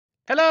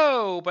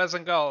Hello, boys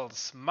and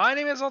girls. My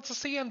name is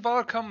Otzi and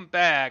welcome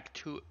back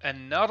to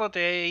another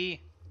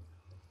day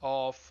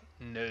of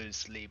No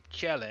Sleep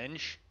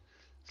Challenge.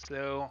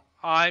 So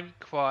I'm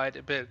quite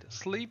a bit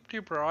sleep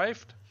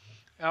deprived.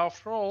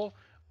 After all,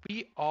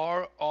 we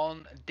are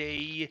on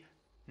day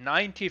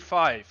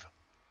 95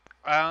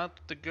 and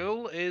the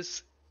goal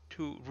is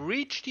to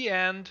reach the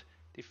end,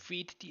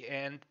 defeat the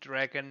end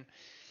dragon,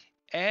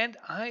 and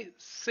I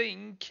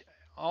think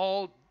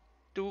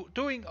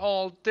doing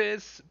all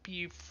this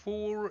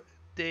before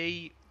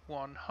day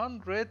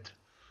 100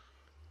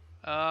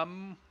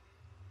 um,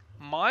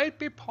 might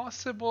be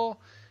possible.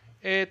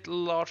 It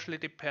largely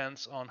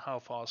depends on how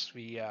fast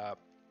we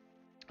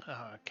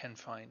can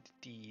find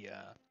the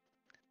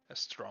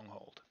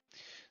stronghold.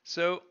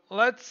 So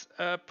let's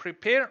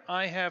prepare.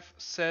 I have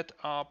set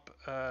up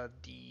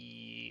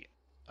the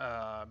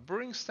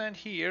brewing stand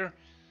here.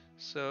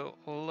 So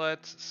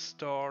let's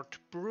start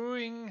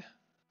brewing.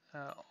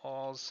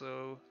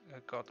 Also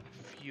got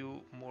a few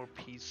more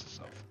pieces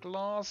of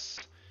glass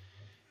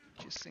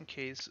just in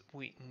case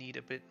we need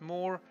a bit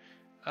more.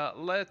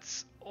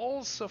 Let's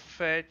also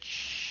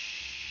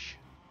fetch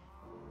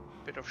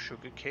a bit of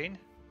sugarcane.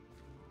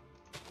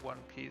 One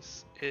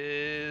piece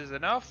is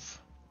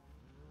enough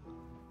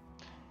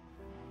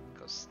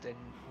because then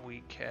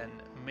we can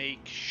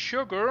make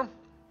sugar.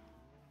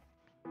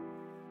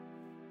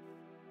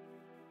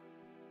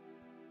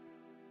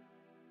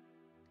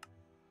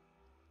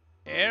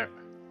 Here.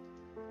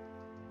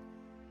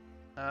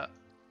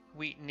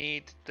 We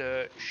need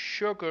the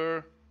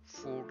sugar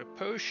for the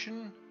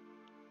potion.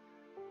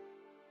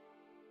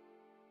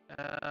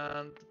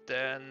 And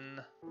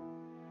then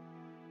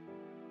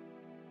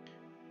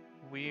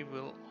we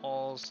will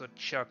also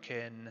chuck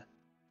in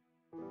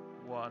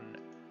one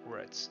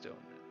redstone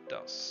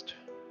dust.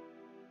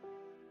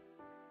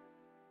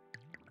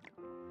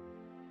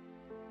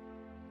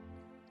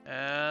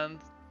 And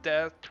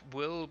that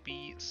will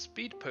be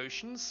speed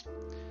potions.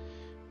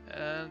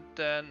 And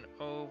then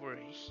over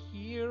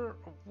here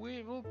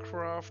we will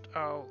craft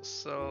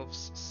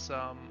ourselves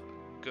some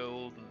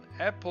golden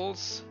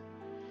apples.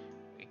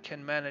 We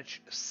can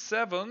manage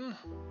 7.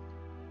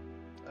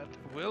 That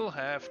will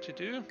have to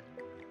do.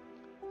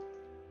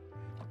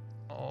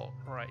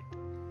 Alright.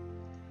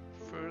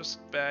 First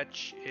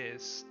batch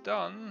is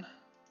done.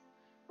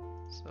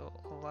 So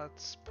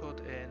let's put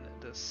in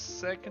the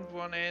second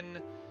one in.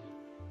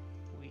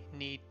 We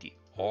need the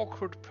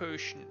awkward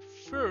potion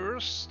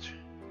first.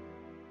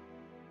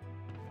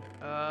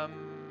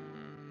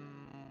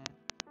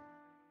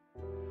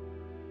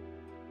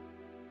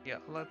 Yeah,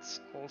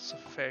 let's also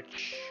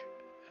fetch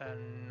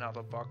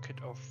another bucket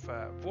of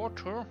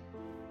water.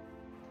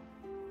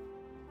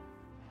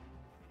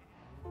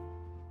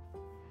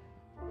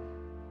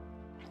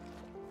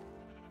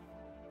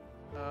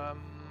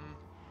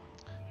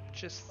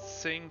 Just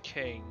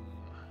thinking.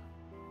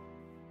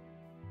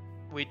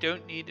 We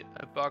don't need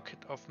a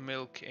bucket of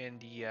milk in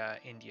the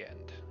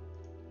end.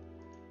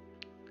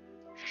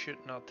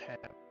 Should not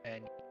have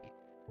any.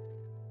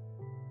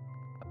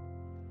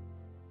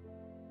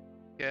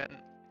 Again,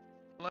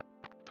 let's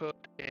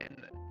put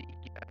in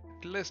the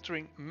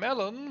glistering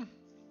melon,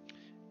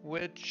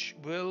 which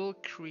will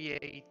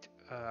create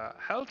a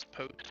health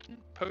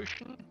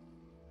potion.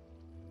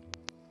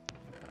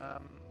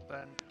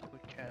 Then we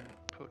can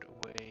put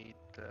away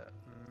the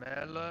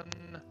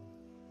melon.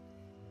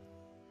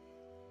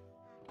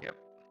 Yep.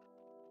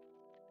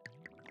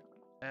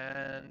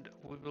 And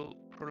we will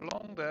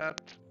prolong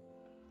that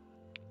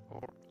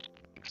or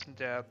strengthen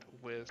that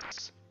with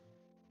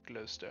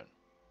glowstone.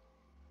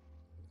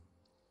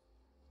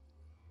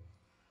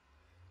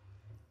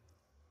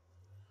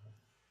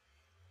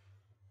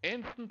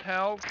 Instant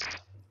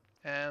health,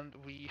 and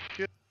we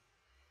should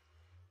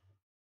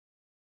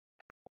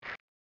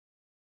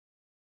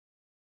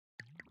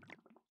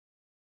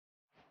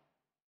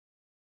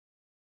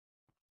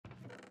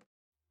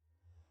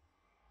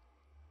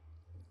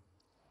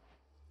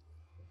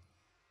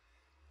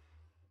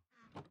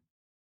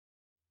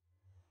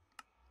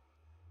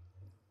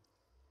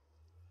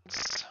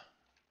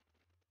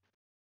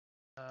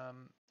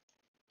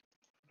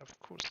of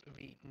course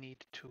we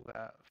need to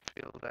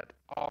fill that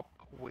up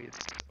with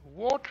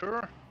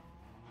water.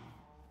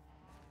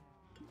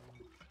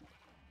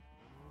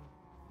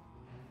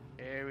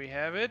 There we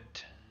have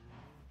it.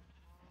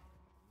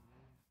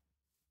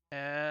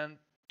 And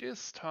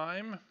this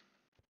time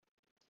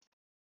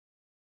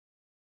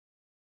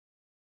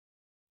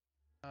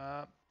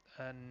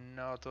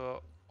another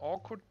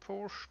awkward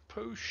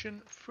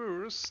potion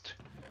first,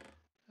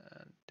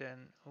 and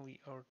then we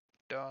are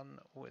done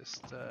with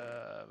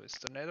the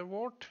nether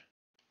wart.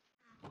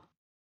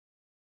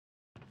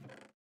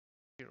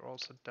 We're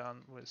also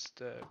done with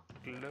the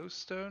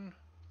glowstone.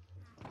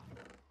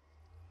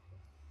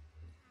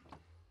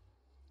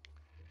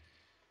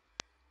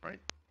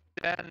 Right,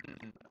 then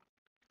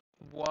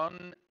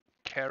 1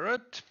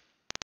 carrot,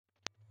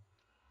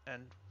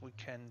 and we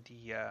can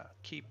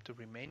keep the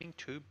remaining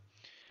 2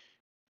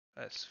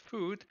 as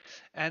food,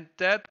 and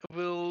that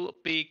will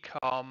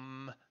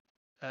become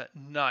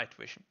night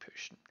vision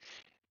potion.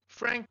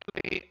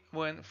 Frankly,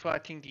 when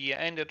fighting the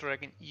Ender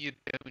Dragon, you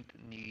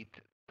don't need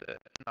the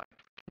night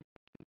vision.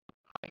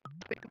 I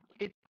think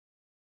it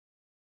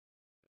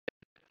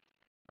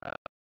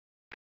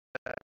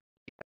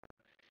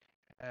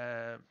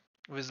uh,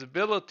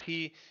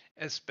 visibility,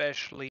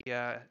 especially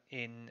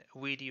in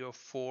video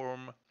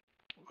form,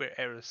 where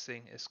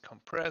everything is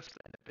compressed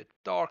and a bit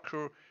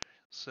darker,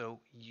 so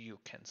you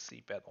can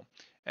see better.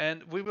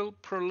 And we will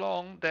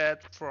prolong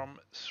that from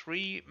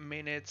 3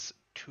 minutes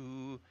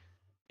to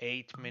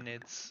 8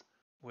 minutes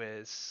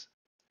with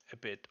a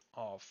bit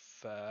of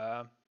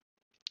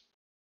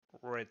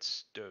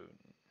redstone.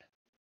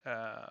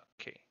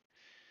 Okay,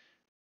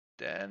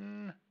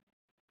 then,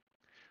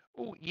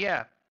 oh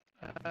yeah,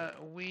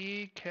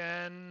 we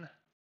can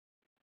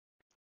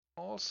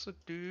also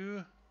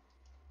do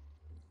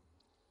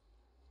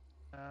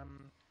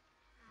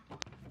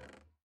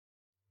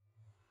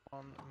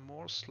one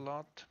more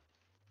slot.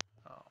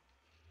 Oh,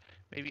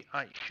 maybe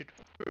I should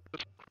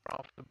first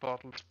craft the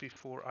bottles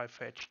before I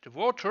fetch the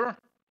water.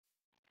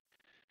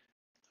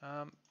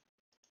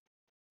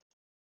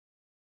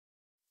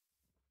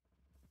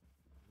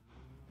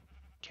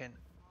 Can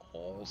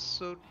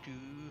also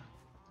do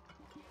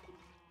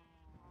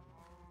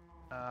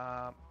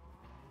a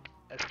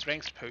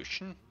strength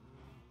potion.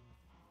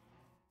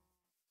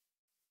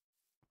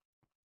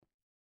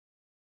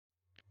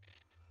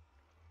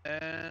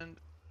 And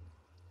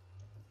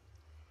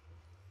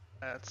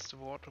that's the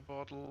water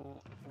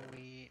bottle.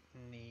 We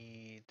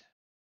need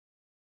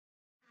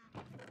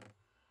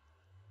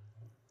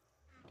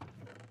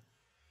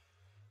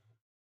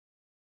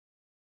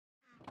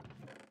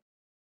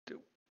the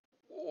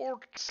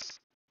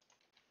warts,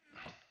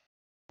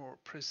 more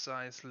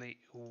precisely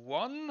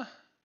one.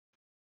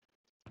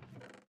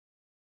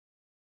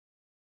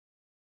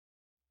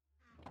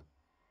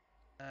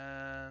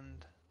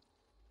 And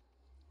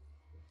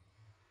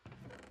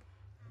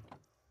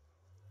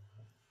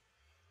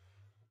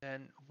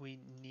then we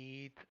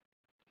need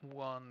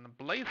one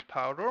blaze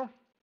powder.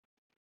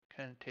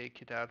 Can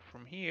take it out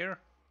from here.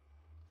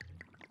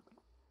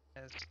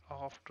 As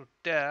after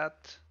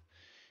that,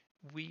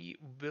 we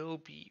will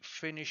be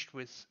finished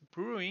with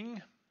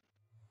brewing.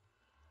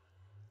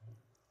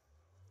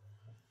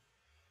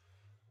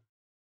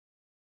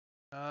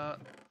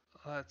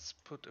 Let's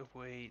put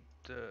away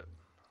the...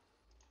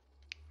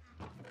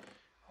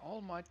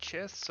 All my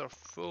chests are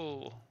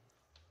full.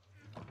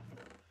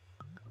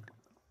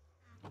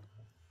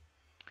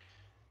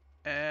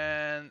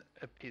 And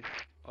a piece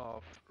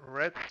of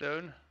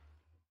redstone.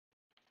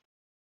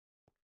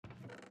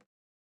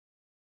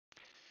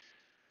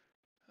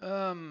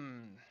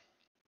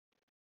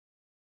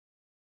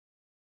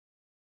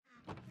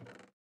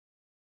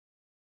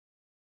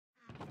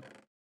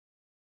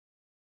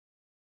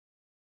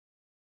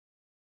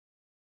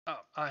 Oh,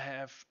 I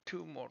have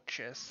 2 more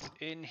chests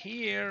in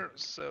here,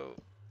 so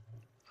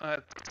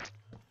let's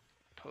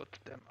put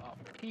them up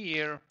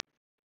here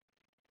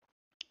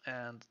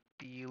and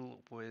deal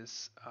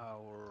with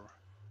our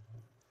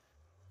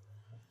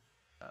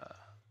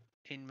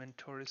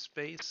inventory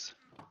space.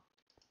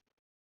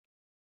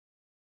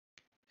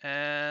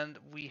 And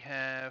we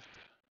have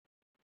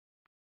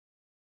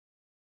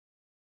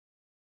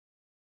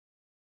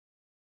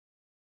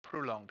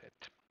prolonged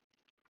it.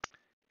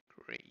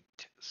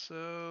 Great.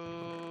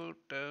 So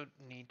don't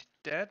need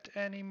that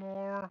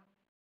anymore.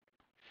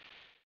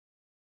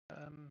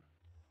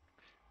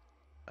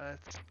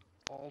 Let's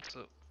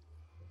also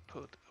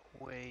put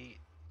away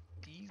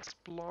these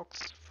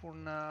blocks for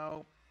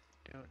now.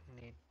 Don't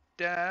need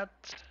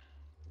that.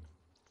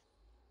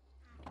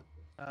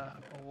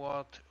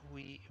 What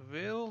we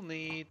will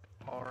need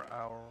are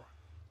our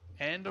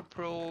ender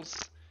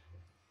pearls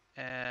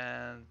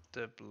and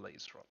the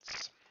blaze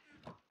rods.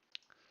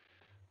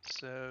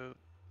 So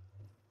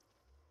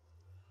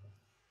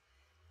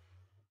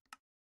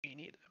we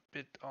need a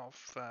bit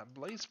of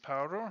blaze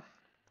powder.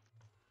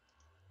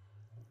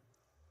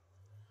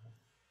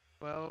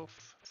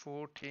 12,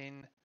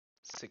 14,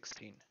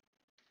 16.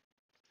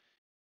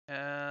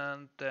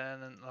 And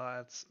then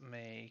let's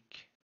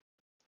make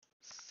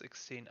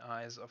 16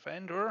 eyes of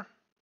ender.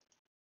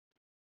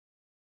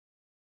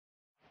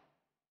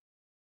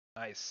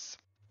 Nice.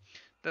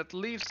 That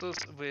leaves us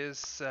with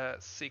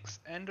 6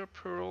 ender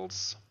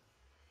pearls.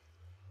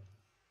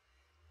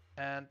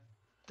 And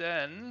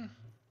then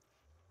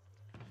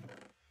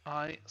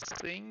I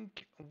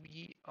think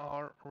we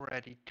are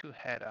ready to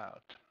head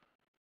out.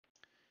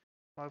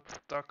 Let's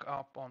stock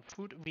up on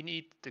food. We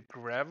need the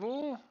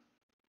gravel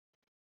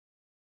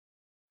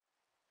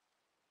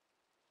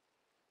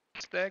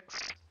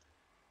stacks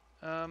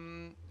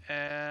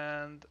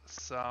and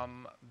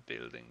some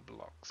building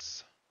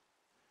blocks.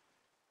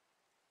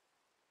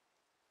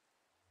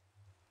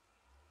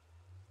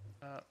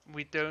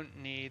 We don't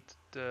need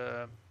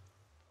the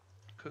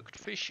cooked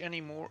fish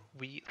anymore.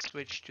 We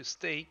switch to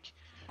steak,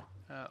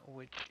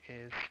 which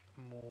is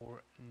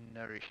more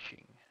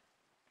nourishing.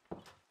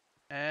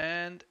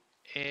 And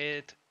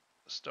it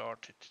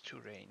started to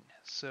rain.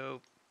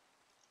 So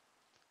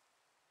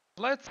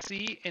let's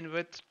see in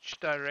which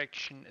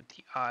direction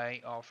the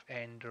Eye of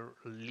Ender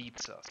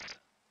leads us.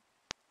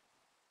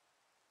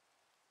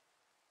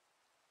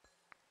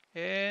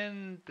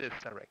 In this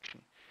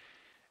direction.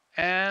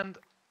 And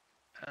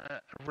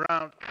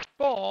around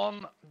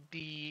spawn,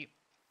 the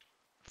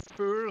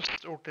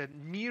first or the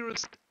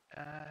nearest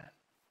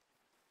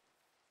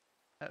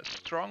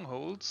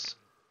strongholds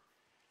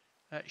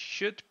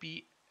should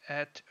be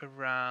at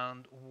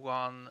around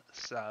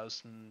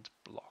 1000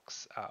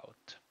 blocks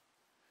out.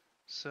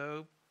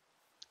 So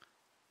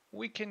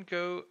we can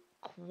go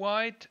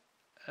quite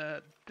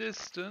a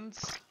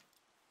distance,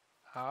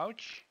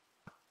 ouch,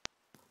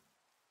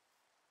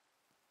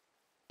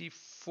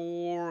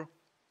 before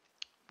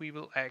we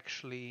will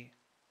actually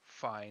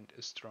find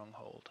a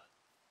stronghold.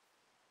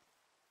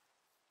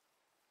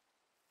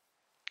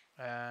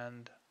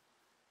 And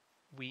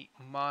we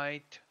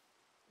might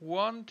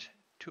want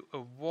to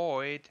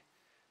avoid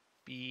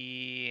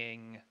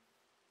being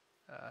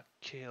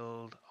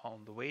killed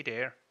on the way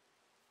there.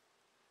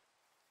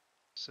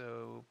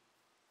 So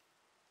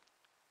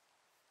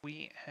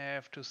we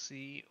have to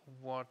see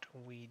what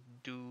we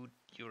do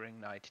during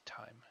night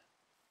time.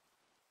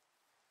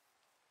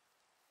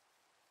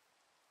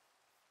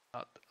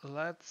 But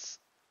let's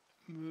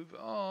move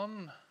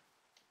on.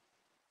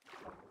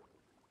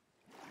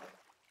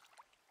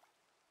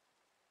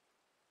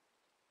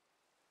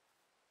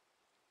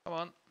 Come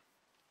on.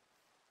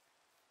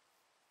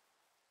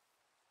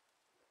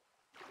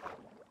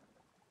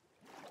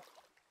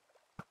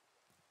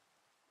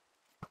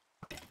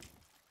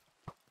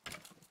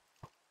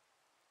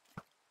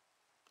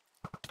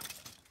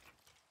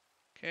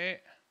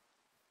 Okay.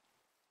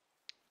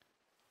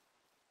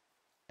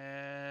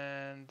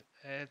 And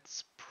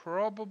it's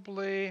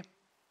probably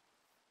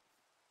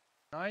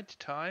night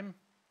time.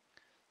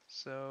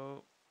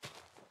 So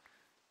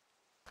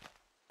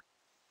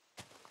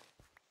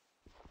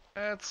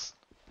let's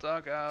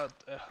dug out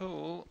a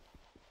hole.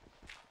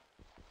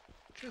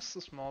 Just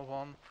a small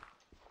one.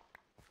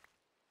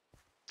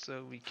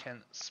 So we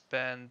can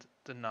spend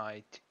the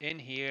night in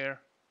here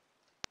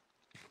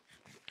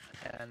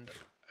and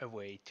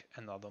await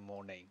another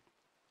morning.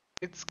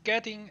 It's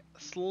getting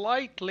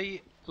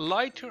slightly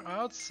lighter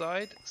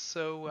outside,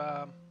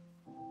 so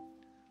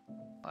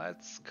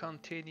let's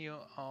continue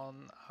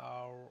on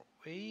our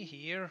way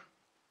here.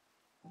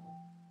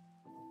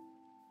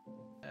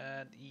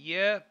 And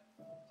yeah,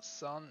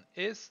 sun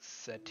is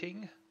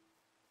setting.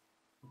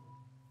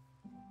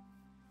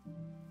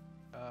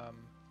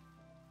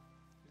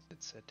 Is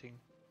it setting?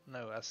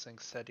 No, I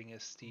think setting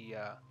is the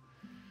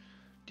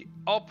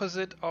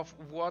opposite of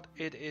what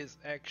it is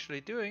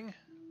actually doing.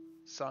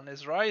 Sun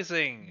is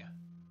rising.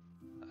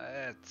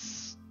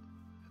 That's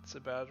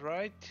about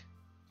right.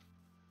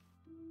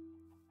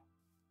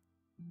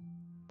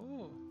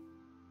 Ooh,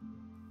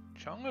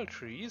 jungle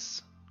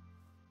trees.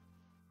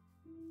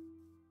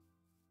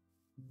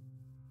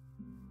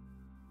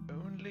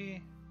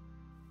 Only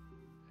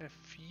a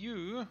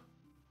few.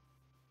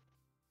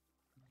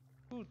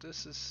 Ooh,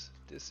 this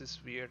is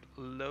weird.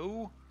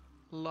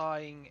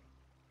 Low-lying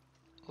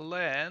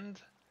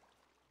land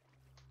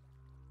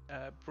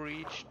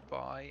breached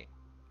by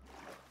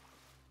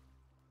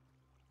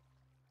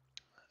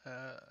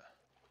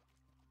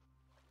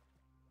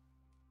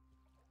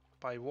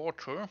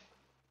water.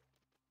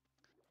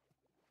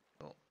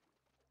 So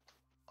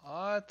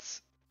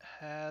let's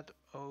head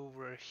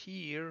over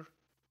here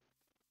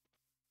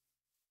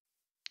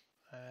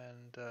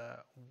and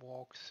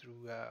walk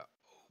through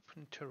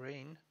open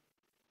terrain.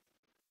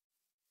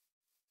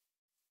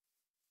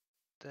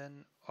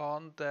 Then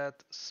on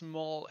that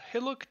small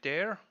hillock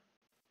there,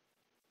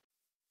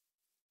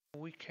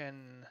 we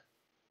can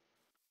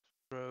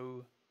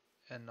throw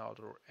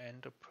another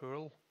ender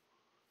pearl.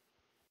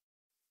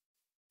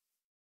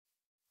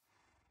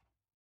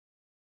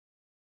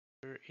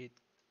 Here it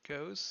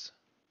goes.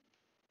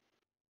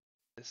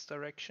 This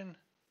direction.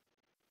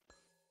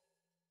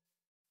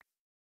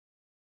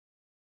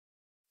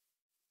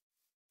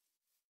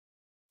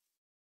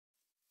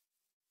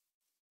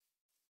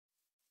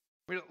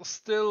 We're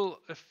still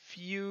a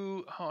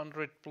few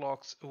hundred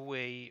blocks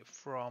away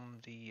from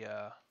the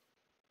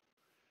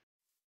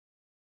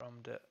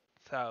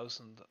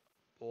 1000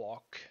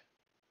 block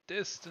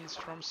distance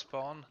from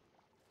spawn.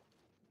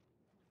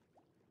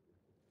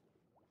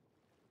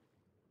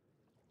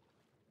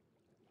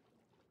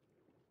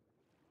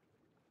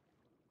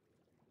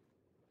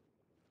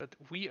 But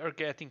we are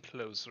getting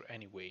closer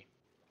anyway.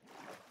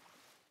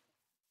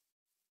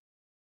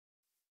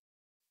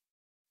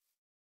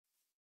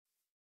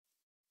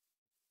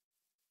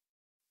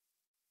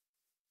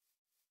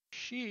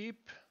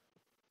 Sheep.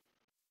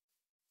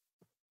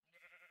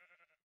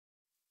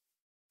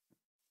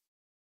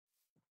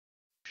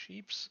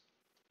 Sheeps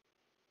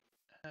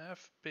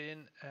have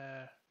been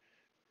a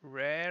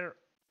rare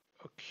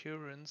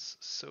occurrence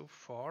so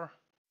far.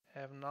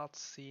 Have not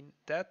seen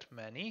that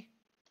many.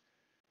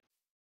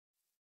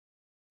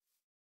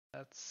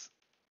 Let's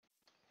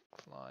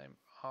climb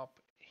up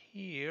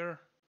here.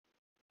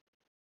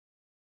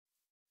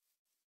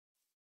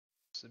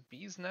 It's a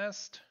bee's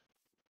nest.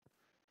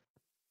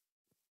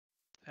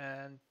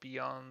 And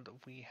beyond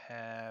we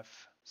have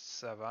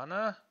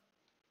savanna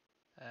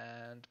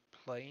and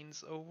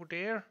plains over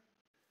there.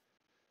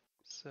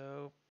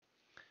 So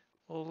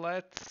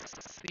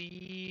let's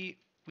see,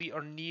 we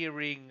are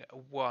nearing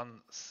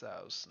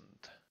 1000.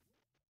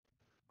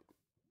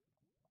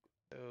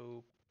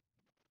 So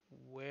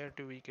where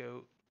do we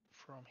go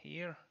from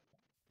here?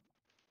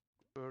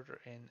 Further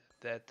in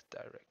that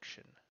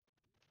direction.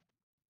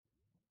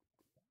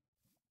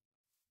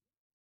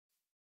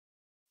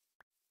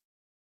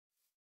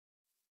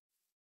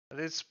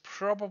 It's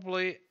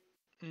probably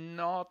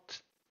not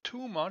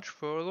too much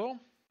further.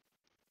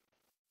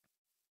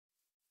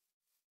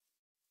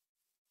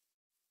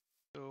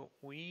 So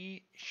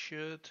we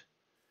should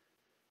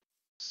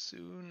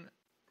soon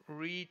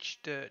reach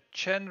the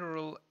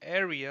general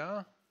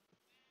area.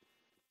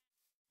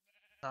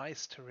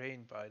 Nice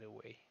terrain, by the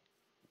way.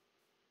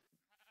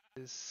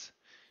 This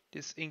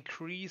this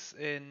increase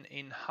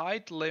in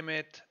height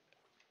limit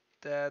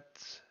that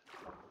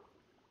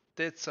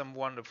did some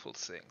wonderful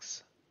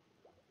things.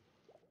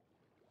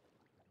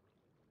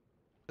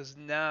 Because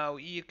now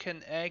you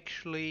can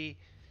actually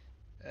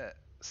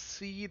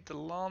see the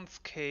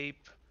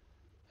landscape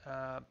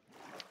uh,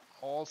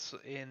 also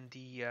in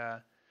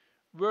the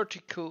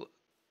vertical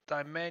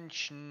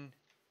dimension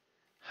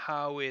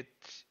how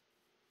it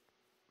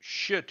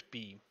should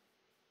be.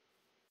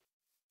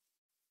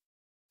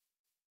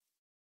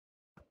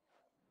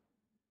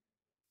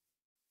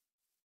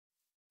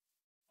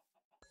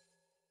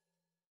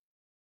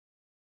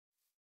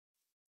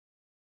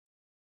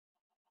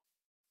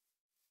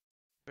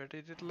 Where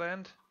did it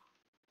land?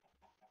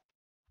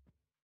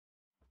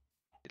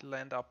 It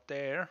landed up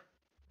there.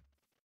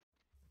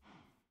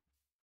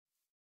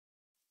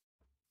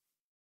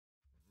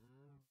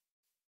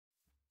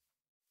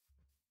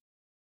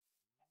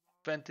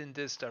 Went in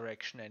this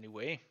direction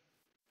anyway.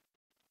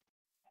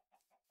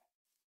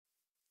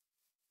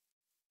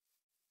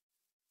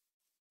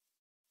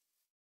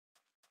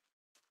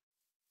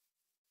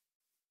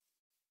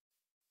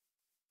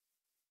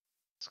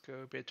 Let's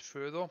go a bit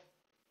further.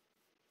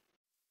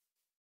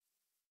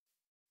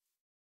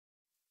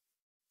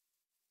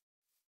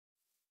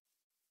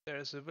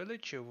 There's a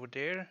village over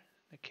there, an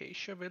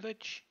acacia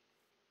village.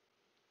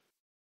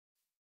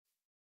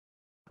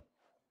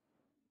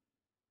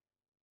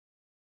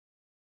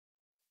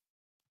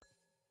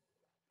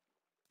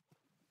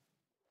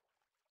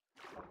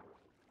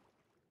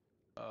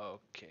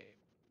 Okay,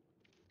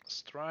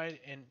 let's try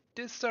in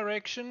this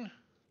direction.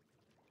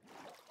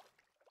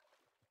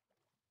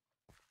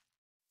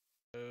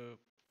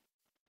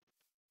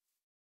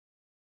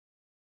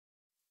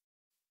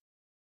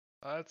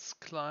 Let's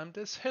climb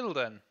this hill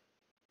then.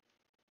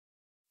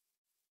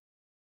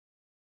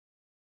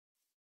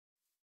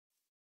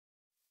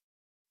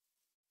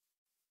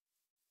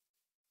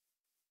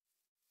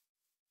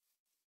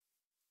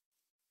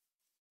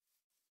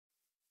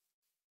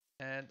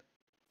 And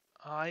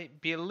I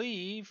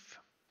believe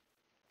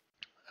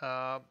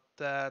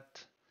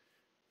that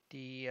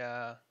the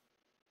uh,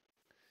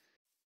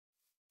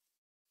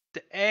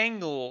 the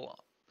angle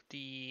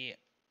the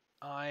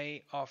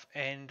Eye of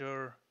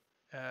Ender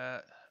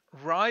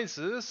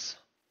rises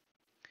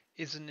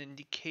is an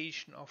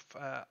indication of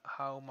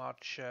how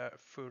much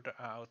further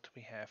out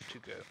we have to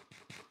go.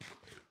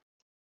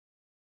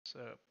 So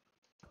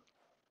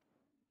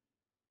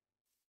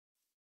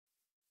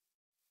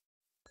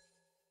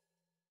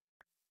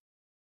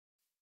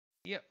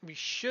yeah, we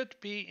should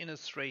be in a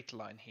straight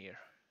line here.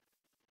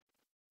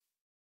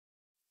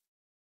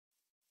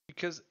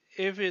 Because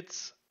if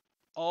it's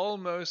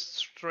almost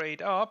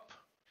straight up,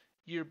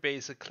 you're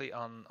basically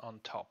on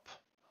top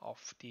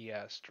of the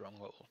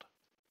stronghold.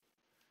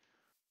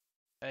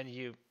 And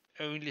you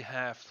only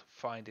have to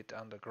find it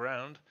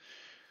underground,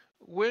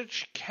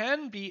 which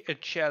can be a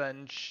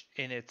challenge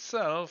in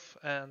itself.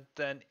 And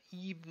then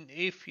even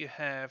if you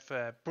have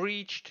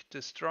breached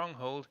the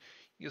stronghold,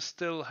 you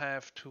still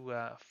have to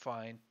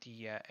find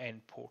the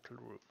end portal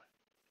room.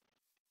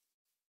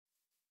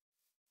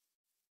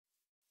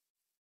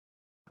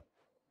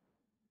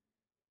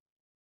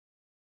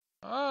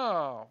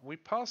 Ah, we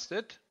passed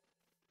it.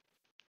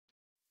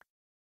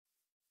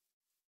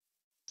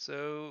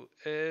 So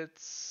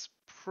it's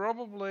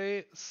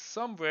probably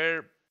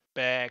somewhere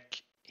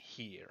back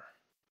here.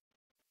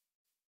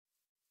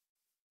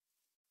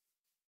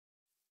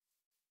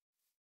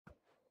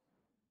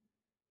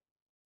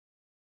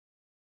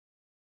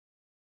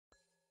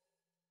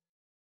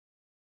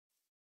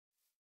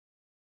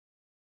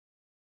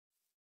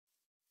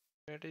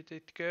 Where did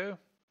it go?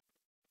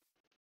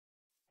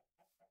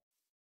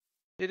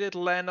 Did it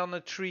land on a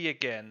tree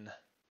again?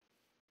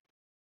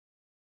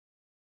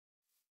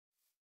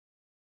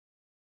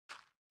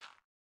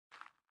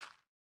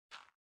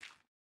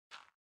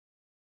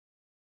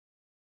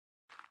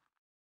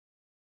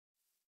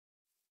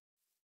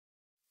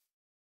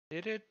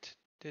 Did it?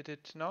 Did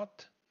it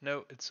not?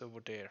 No, it's over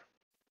there.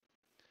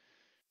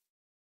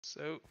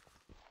 So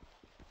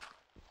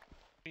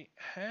we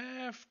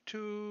have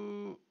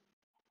to...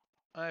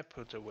 I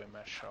put away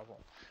my shovel.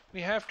 We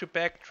have to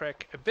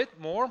backtrack a bit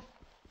more.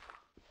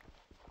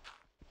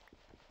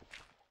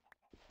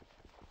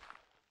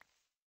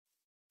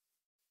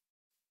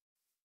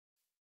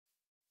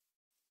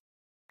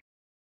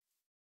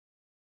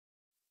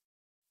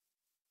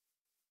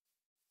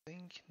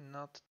 think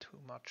not too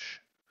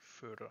much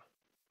further.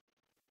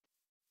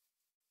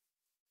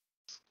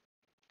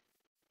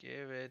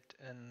 Give it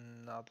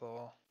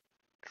another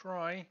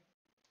try.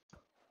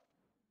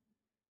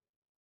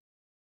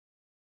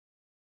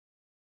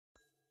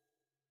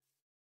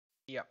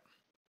 Yeah.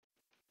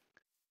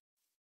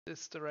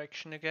 This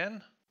direction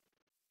again.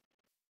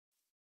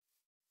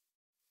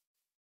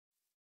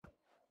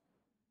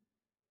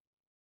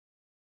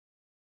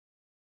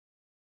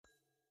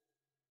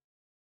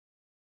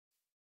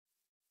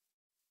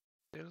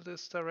 Still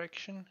this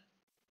direction.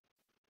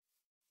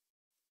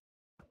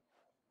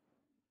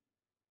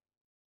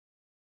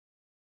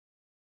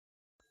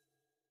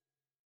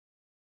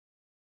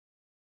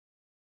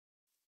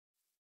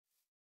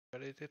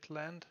 Where did it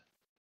land?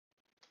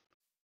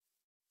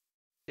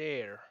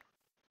 There.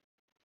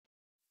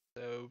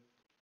 So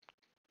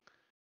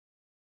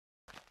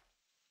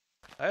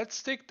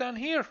let's dig down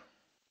here.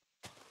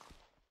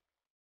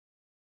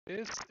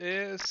 This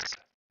is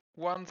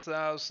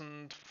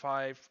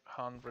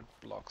 1,500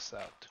 blocks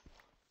out.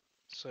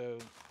 So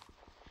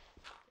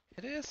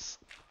it is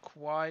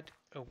quite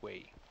a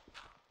way.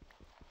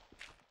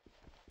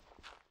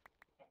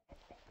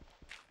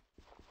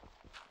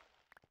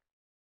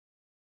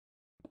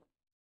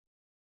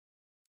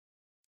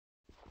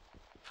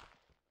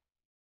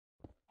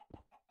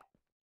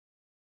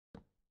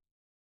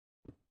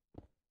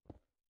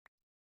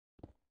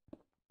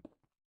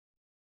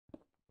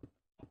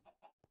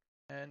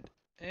 And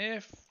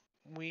if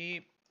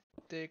we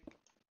dig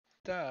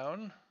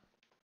down,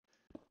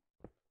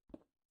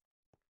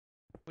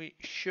 we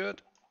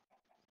should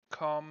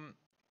come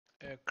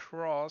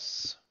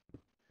across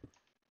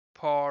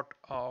part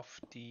of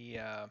the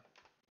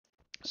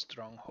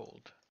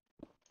stronghold.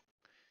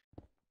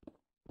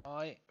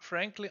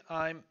 Frankly,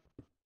 I'm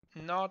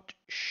not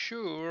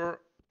sure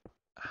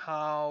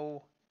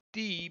how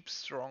deep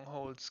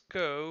strongholds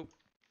go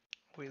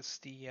with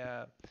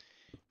the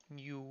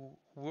new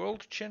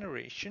world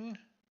generation.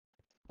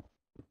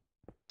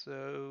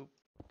 So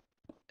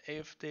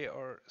if they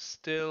are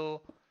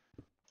still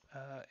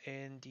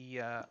in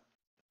the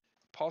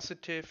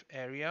positive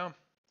area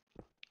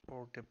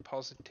or the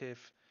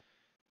positive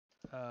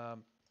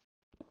um,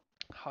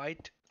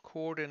 height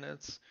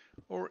coordinates,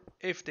 or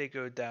if they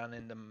go down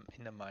in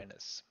the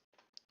minus.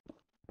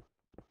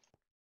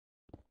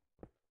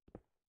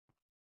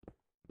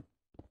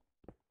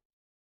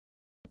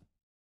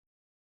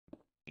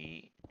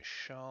 We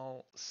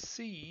shall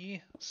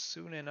see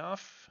soon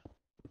enough.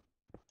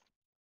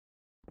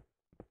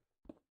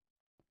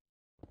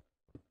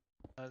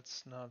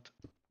 Let's not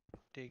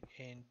dig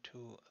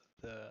into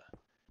the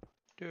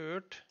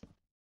dirt.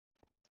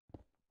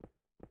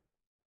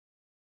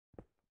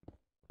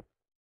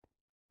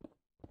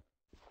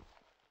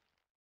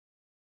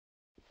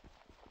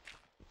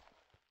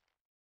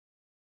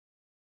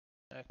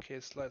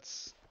 Okay, so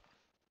let's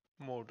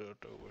more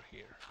dirt over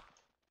here.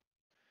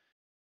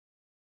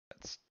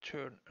 Let's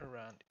turn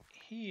around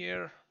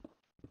here.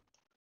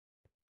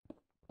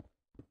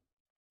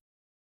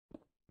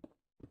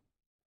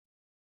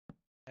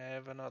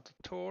 Have another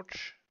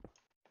torch.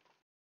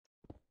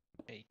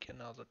 Make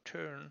another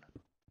turn.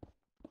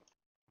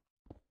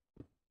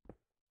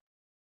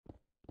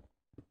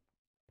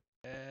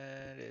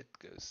 And it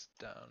goes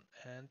down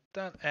and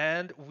down.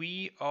 And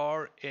we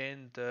are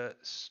in the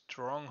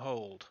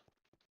stronghold.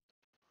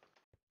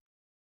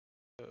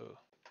 So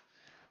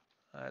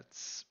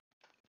let's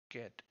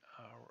get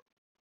our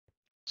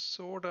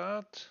sword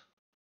out.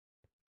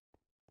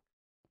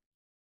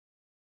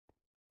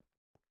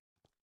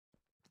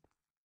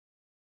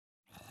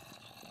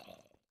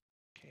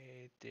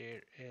 Okay,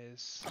 there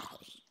is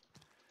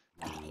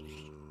a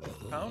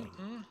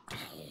fountain.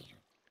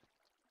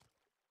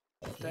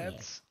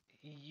 That's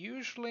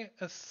usually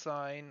a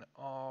sign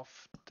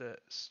of the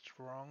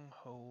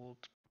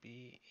stronghold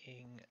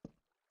being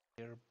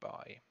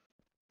nearby.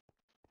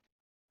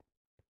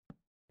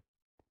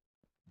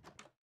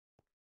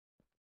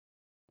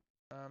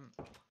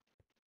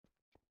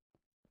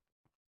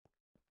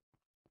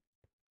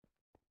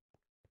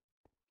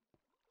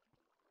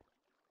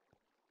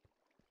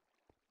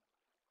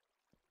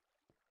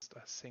 I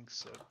think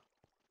so.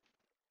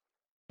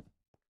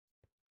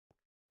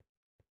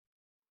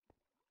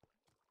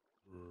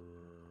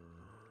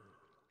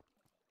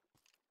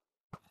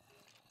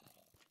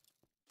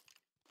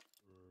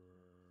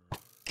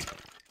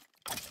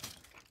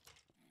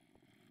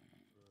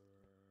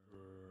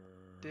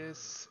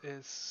 This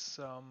is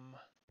some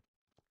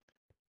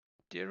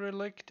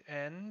derelict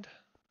end.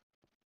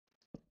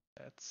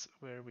 That's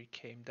where we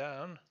came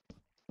down.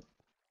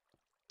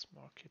 Let's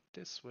mark it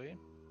this way.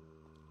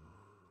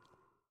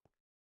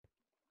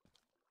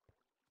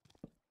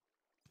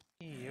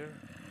 Here.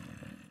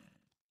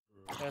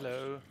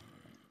 Hello.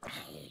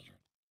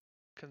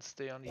 Can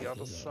stay on the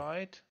other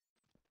side.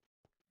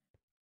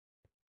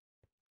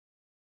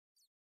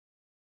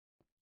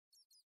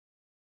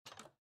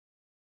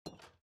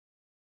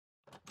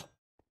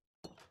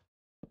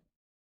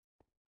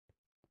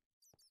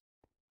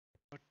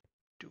 What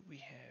do we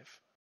have?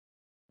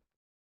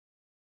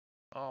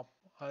 Oh,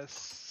 I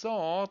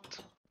thought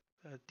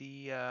that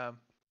the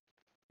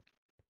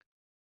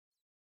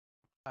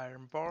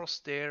iron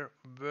bars there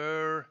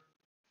were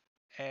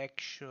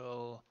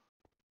actual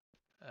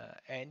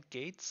AND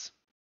gates.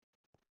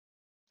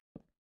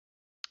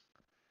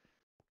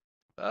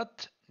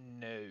 But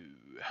no,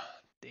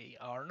 they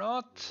are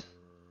not.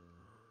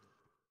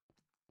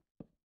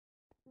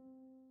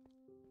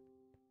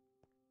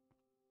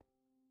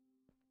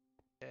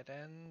 Dead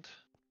end.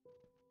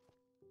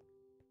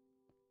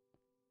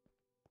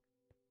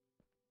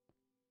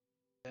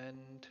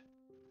 And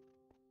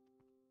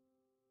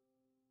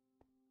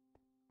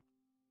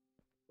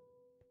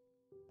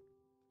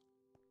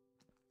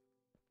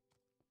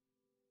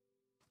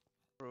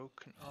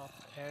broken up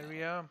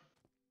area.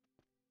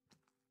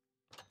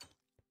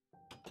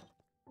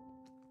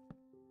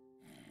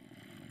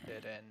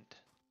 Dead end.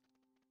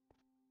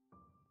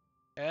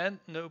 And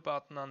no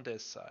button on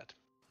this side.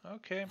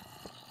 Okay.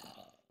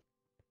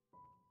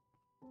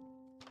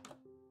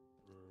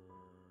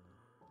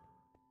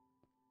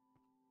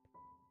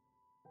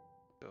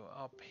 Go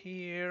up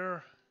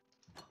here.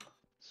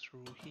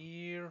 Through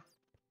here.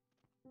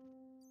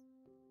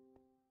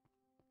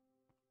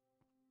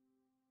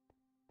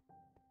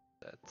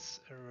 That's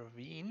a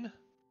ravine.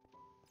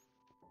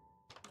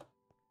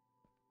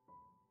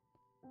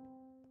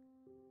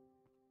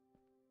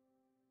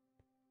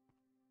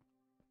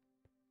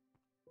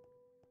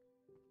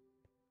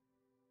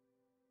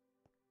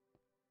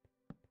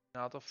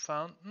 Another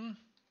fountain.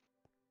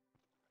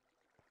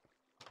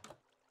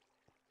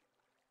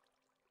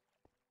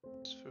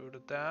 It's further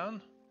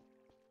down.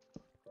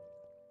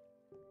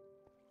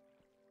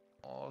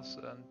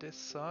 Also on this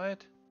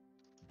side.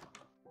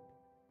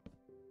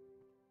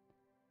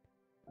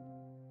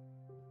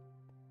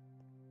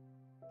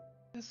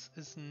 This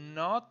is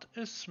not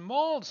a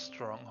small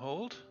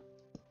stronghold.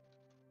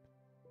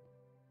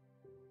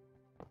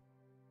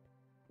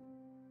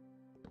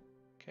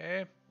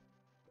 Okay.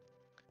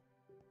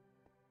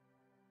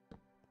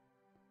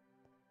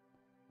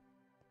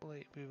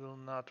 Hopefully we will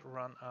not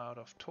run out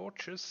of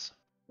torches.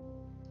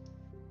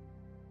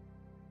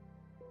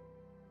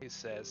 He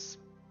says.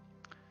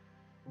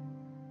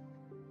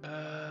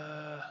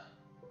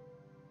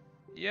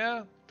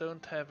 Yeah,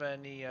 don't have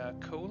any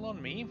coal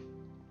on me.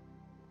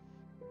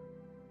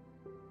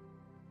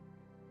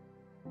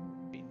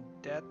 Been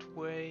that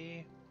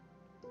way.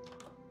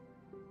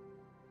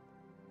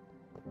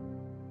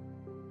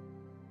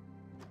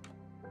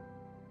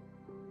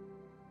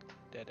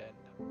 Dead end.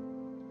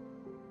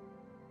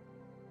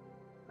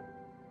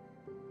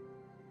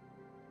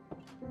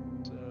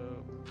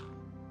 So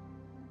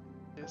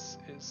this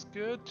is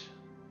good.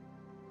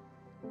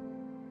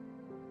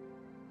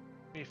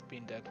 We've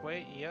been that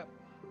way, yep.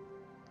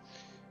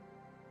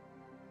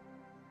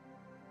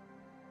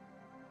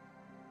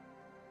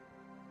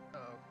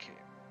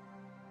 Okay.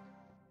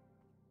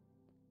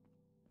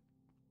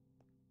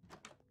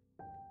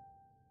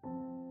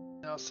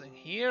 Nothing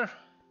here.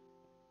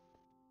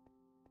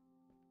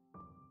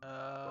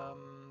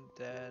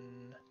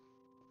 Then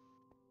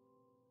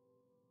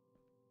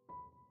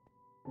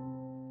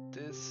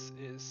this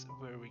is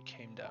where we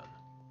came down.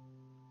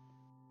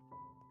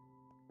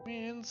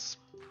 Means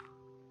we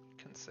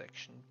can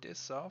section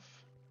this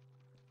off.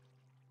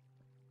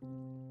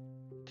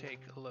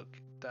 Take a look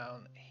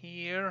down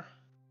here.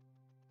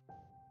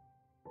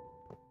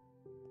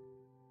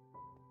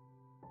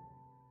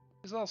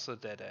 It's also a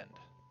dead end.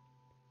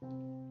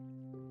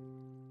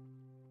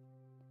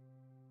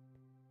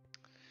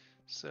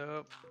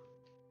 So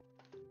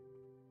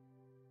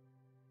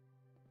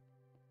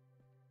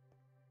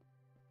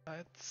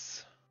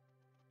let's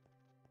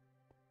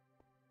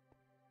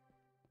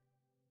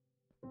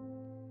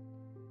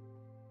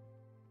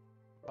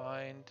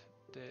find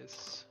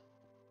this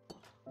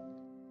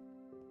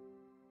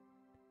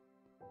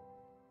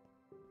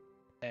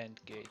AND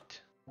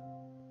gate.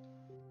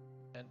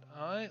 And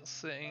I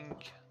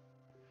think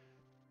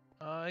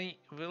I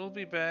will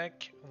be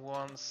back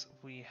once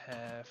we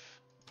have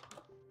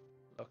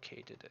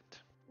located it.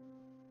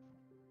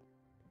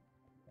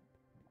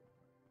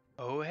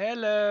 Oh,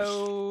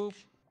 hello!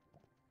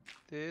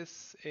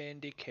 This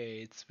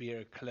indicates we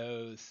are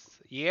close.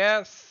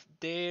 Yes,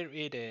 there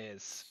it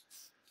is.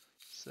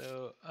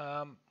 So,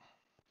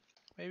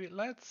 maybe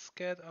let's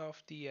get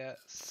off the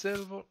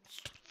silver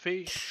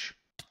fish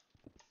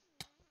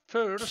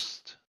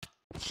first.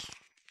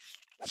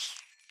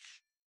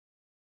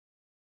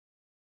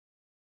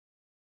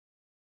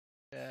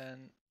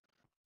 Then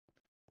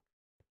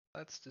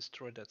let's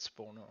destroy that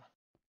spawner.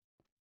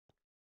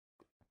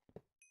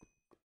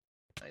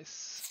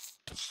 Nice.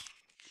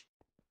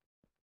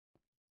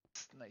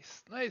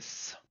 Nice,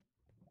 nice.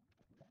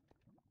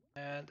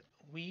 And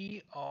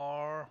we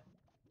are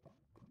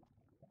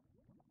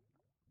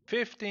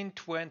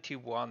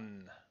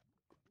 1521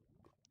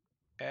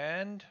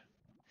 and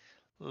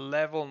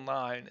level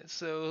 9.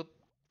 So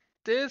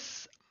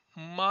this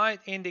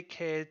might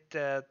indicate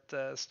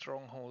that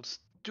strongholds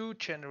do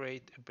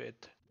generate a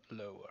bit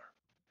lower.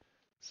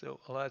 So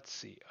let's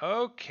see.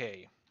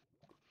 Okay.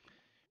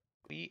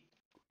 We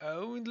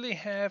only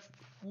have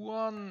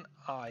one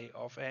eye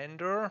of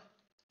ender,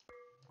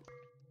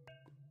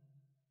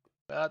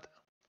 but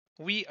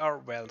we are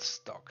well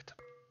stocked.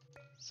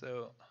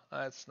 So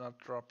let's not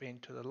drop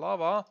into the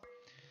lava.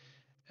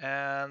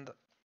 And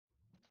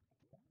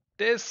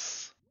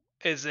this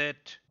is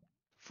it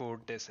for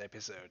this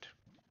episode.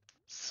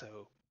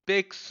 So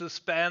big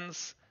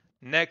suspense.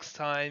 Next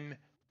time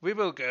we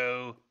will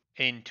go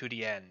into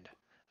the end.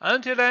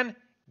 Until then,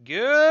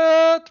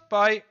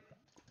 goodbye.